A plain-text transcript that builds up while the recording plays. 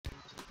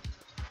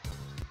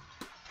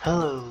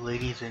Hello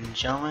ladies and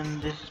gentlemen,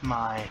 this is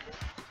my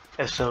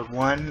episode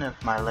 1 of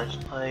my let's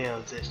play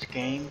of this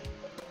game.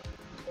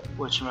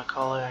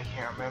 Whatchamacallit, I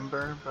can't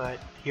remember, but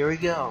here we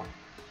go.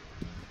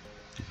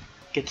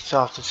 Get this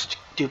off the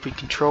stupid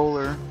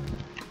controller.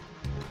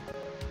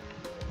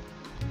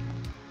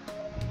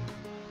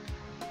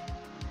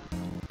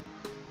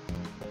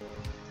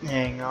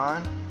 Hang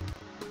on.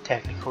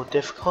 Technical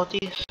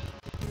difficulties.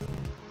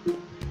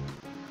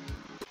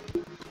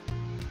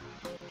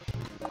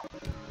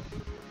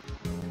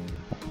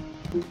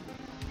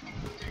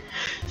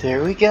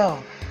 There we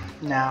go.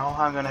 Now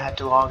I'm gonna have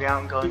to log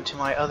out and go into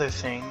my other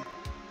thing.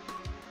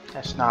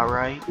 That's not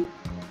right.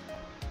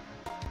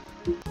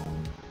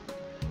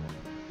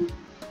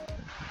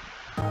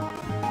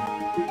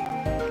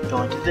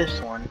 Go into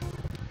this one.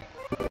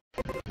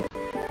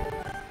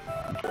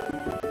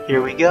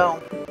 Here we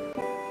go.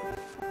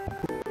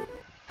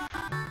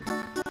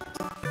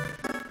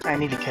 I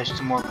need to catch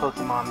some more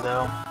Pokemon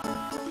though.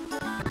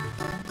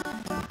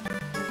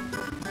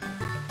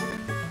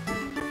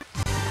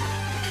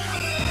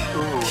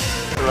 Ooh,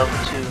 level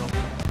 2.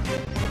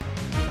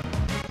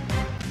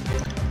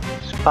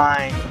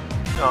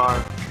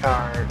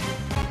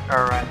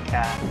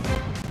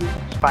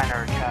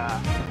 Spinarca.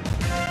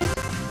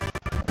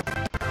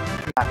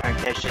 I'm not gonna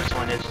catch this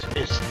one,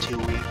 it's too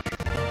weak.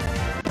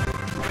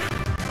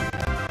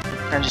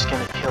 I'm just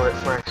gonna kill it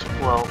for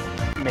well,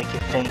 make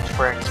it faint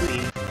for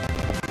XP.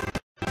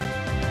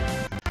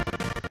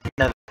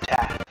 Another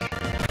attack.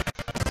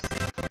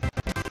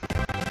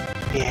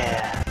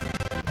 Yeah,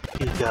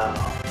 you go.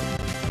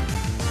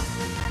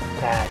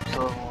 That's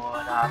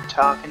what I'm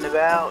talking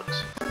about.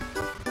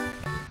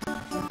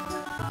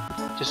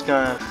 Just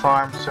gonna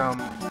farm a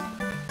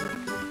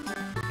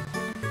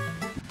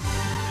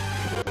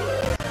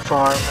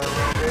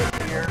little bit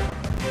here.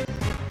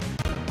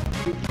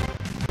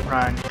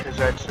 Run, because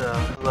that's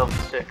level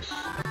 6.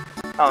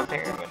 I don't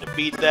think I'm gonna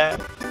beat that.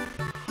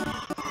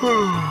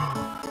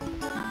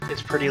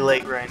 It's pretty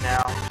late right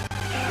now.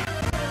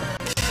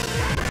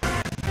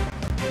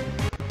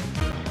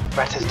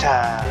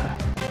 Ratata!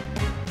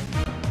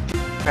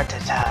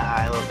 Ratata!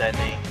 I love that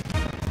name.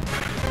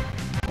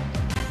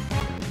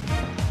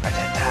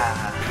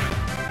 Ratata!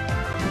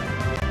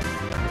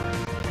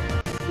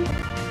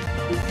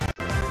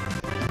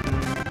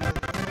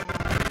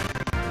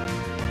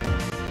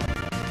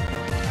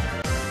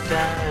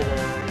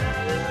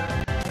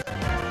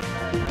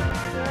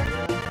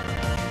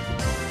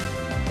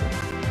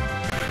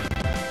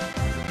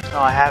 Oh,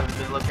 I haven't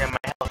been looking at my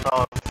health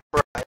all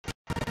right.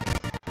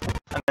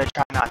 I'm gonna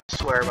try not to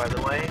swear, by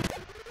the way.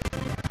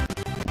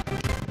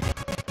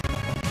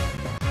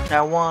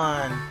 Now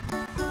one.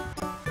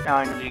 Now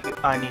I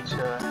need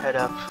to head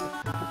up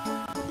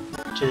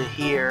to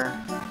here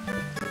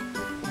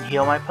and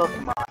heal my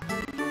Pokemon.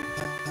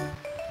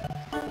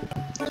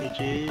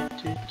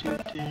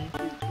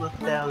 Look at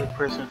that other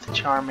person with the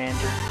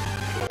Charmander.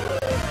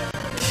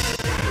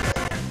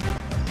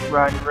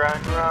 Run,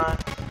 run, run.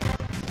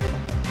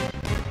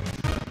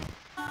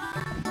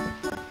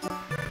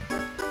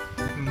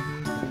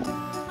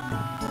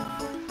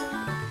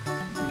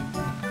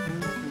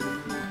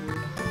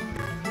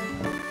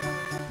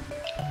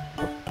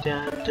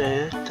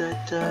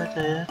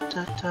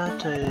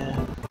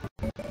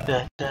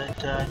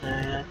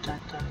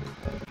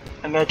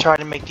 I'm gonna try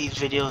to make these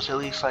videos at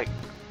least like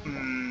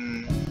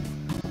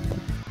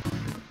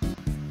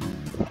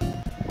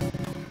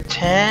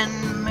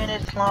 10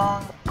 minutes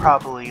long,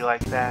 probably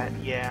like that,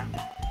 yeah.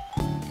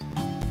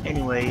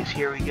 Anyways,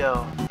 here we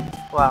go.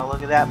 Wow,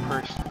 look at that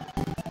person.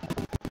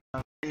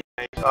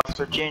 Anyways,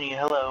 Officer Jenny,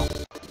 hello.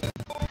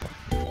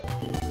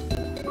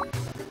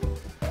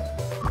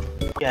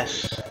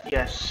 Yes,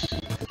 yes.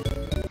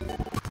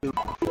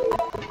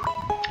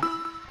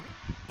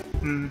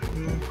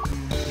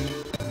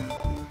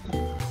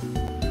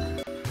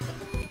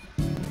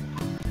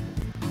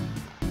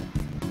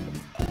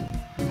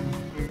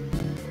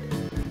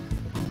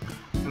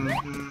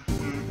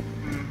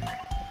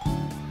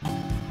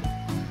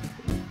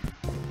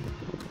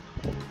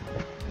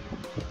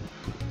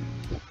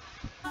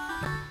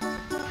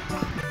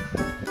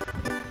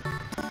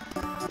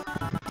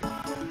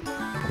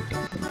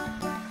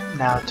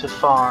 Now to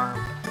farm.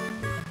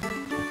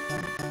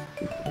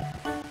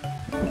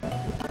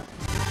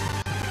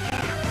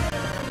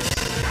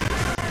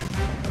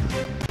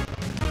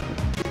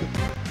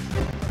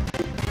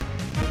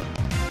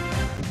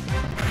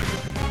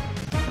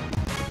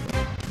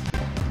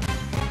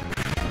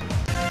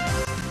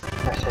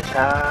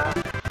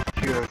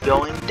 You're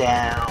going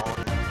down.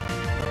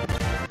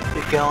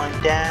 You're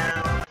going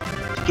down.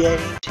 It's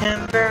getting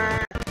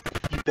timber.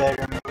 You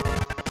better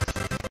move.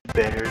 You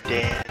better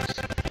dance.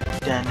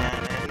 Da na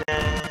na na.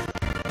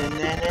 Na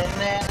na na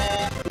na na.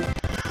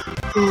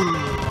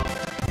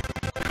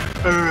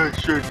 I'm not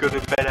sure to go to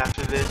bed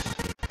after this.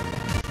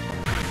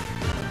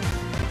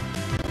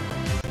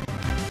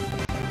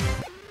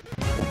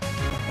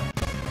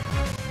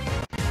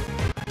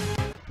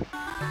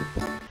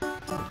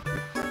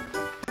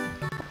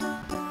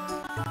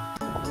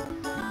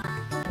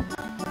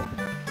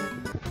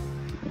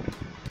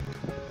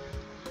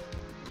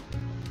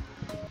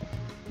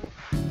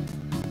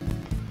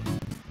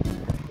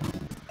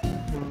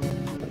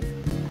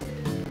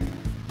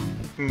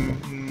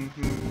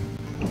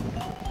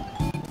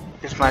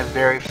 This is my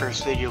very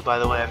first video, by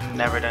the way. I've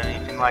never done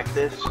anything like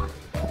this,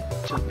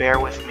 so bear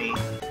with me.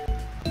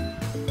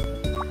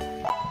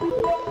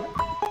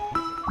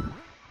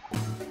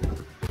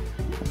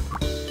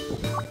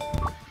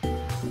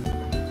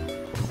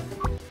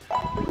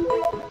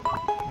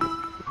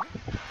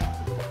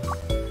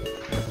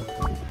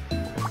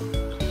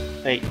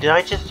 Wait, did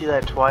I just do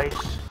that twice?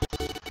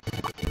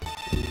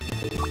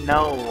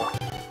 No.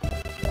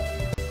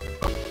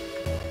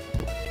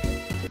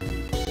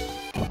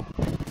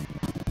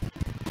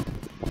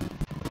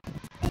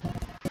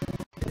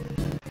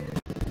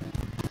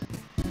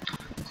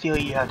 See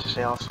what you have to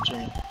say, also,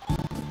 Jenny.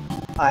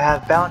 I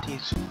have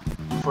bounties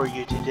for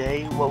you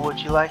today. What would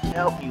you like to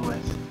help me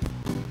with?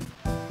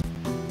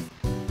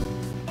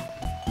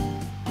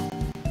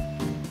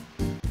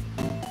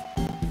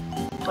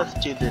 Let's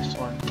do this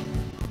one.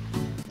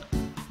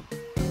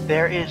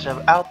 There is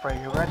an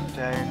outbreak of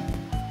Ratata in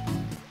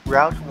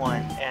Route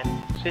 1,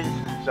 and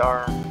citizens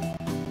are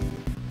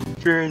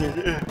fearing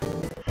an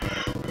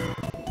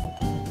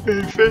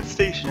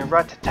infestation of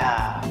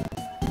Ratata.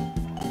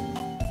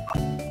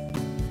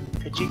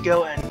 Could you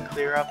go and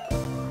clear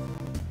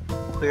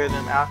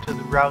them out to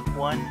the Route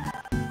 1,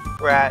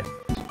 or at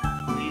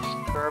least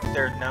curb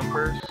their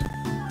numbers?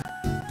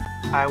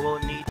 I will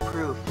need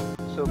proof,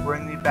 so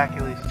bring me back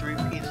at least 3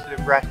 pieces of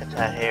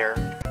Ratata hair.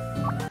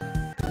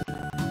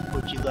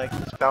 Would you like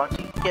this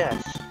bounty?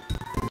 Yes.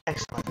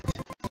 Excellent.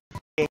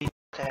 Gaining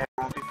Ratata hair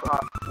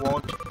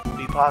won't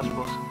be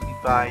possible simply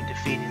by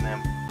defeating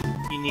them.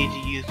 You need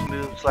to use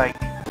moves like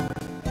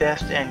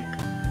Theft and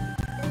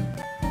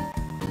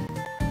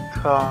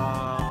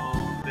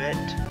Covet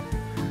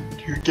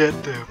to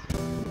get them.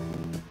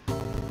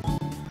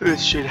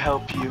 This should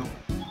help you.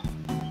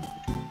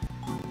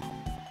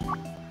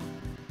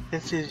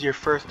 This is your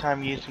first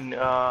time using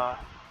a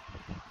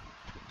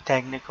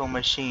technical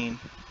machine.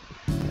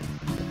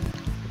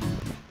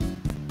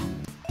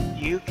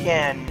 You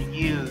can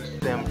use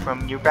them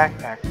from your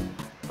backpack,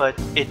 but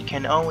it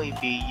can only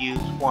be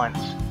used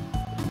once.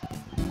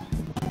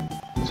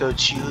 So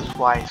choose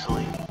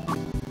wisely.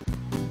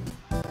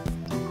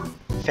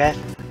 Theft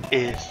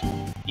is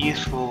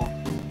useful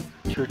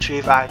to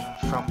retrieve items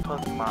from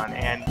Pokemon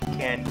and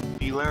can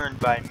be learned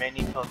by many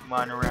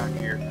Pokemon around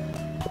here.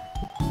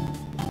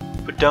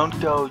 But don't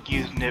go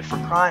using it for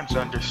crimes,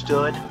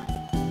 understood?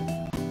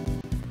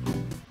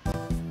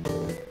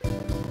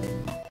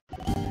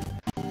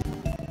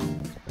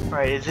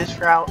 Right, is this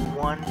Route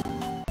 1?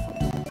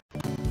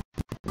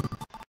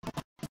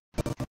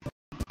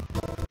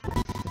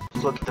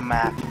 Let's look at the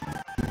map.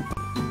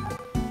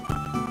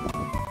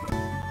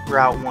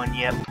 Route 1,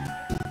 yep.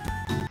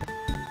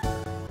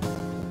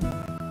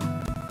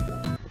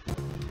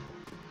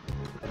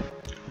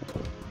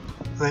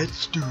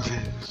 Let's do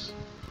this.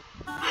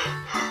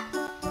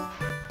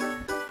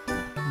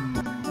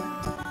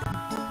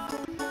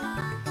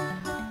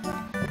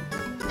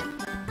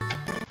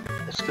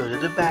 Let's go to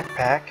the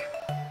backpack.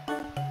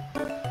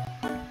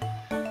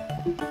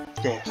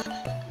 This.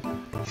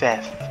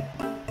 Theft.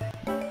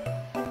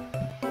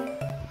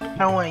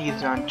 I want to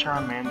use it on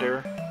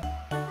Charmander.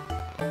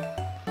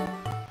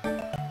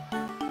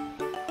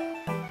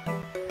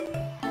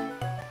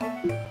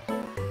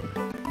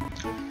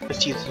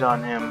 Let's use it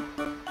on him.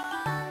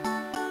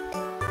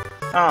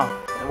 Oh,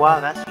 wow,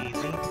 that's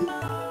easy.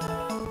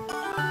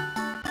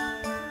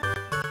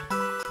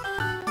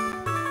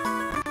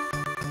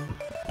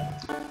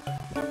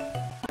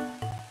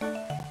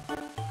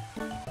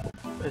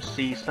 Let's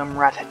see, some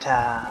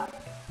Ratata.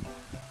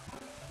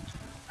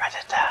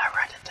 Ratata,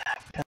 Ratata,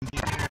 come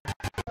here.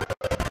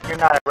 You're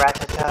not a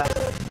Ratata.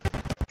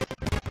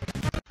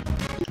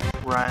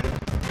 Run.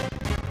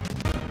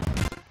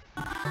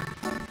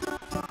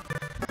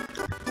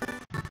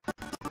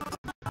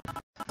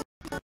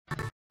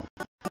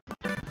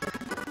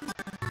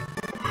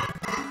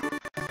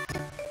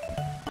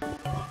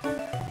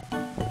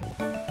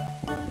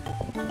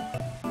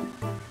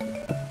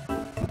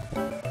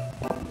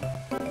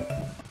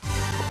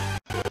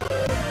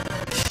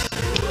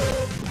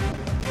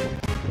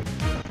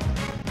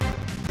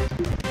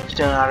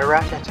 Still not a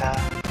Ratata.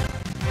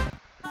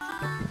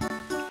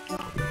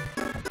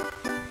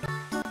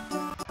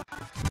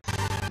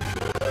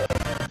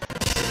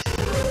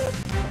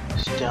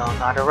 Still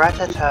not a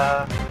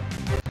Ratata.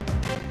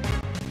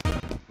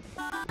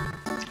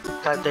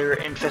 Thought there were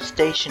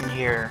infestation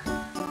here.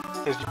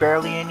 There's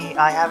barely any.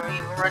 I haven't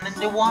even run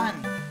into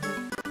one.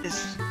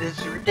 This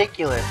is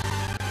ridiculous.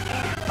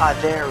 Ah,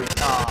 there we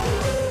go.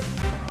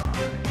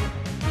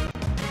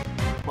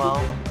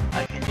 Well,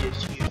 I can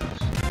just use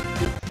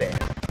there.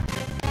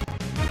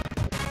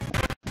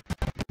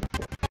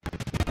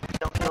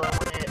 Don't kill it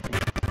when it.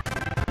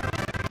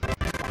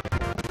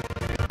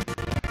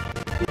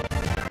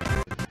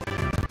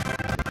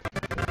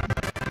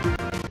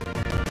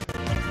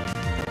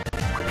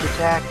 Quick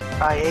attack.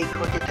 I ate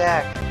quick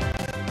attack.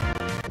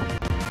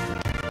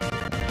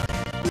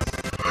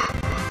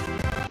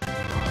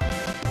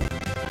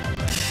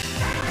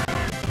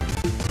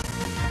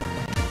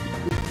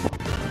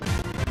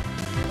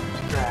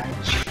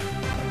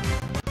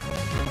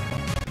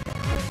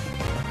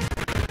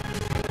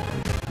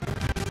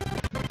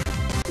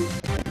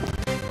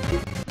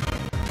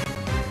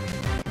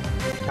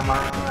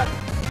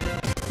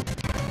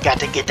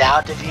 to get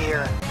out of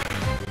here.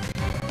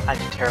 I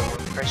do terrible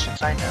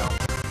impressions, I know.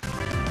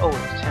 Oh,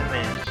 it's 10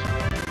 minutes.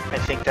 I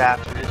think that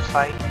after this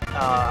fight,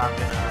 I'm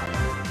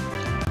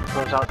gonna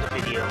close out the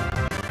video.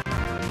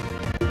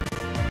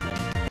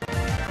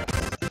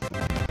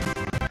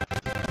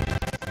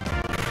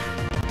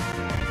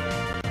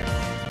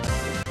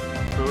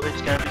 Ooh,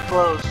 it's gonna be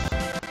close.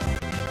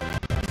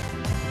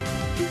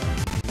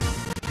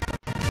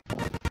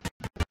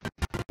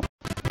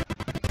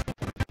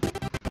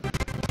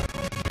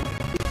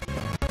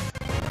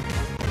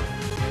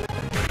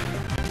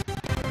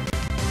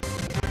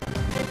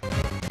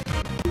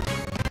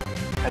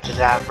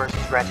 Ratata versus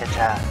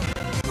Ratata.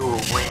 Who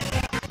will win?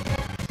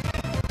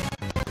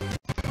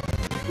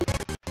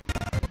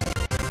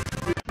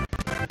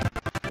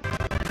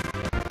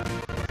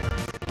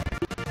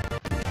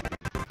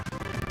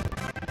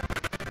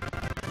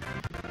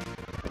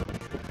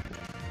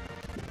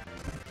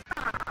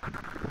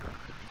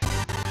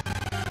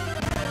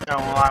 No,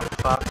 I'm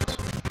fucked.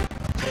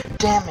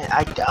 Damn it!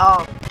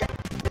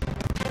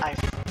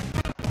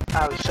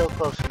 I was so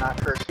close to not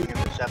cursing in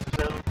this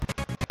episode.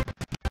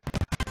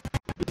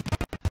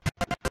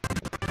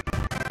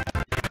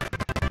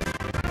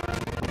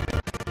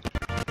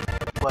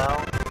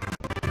 Well,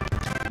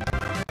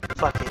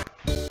 fuck it.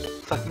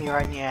 Fuck me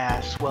right in the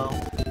ass. Well,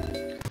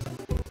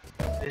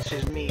 this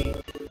is me,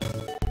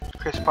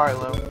 Chris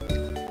Barlow,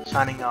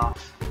 signing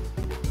off.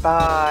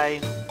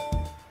 Bye!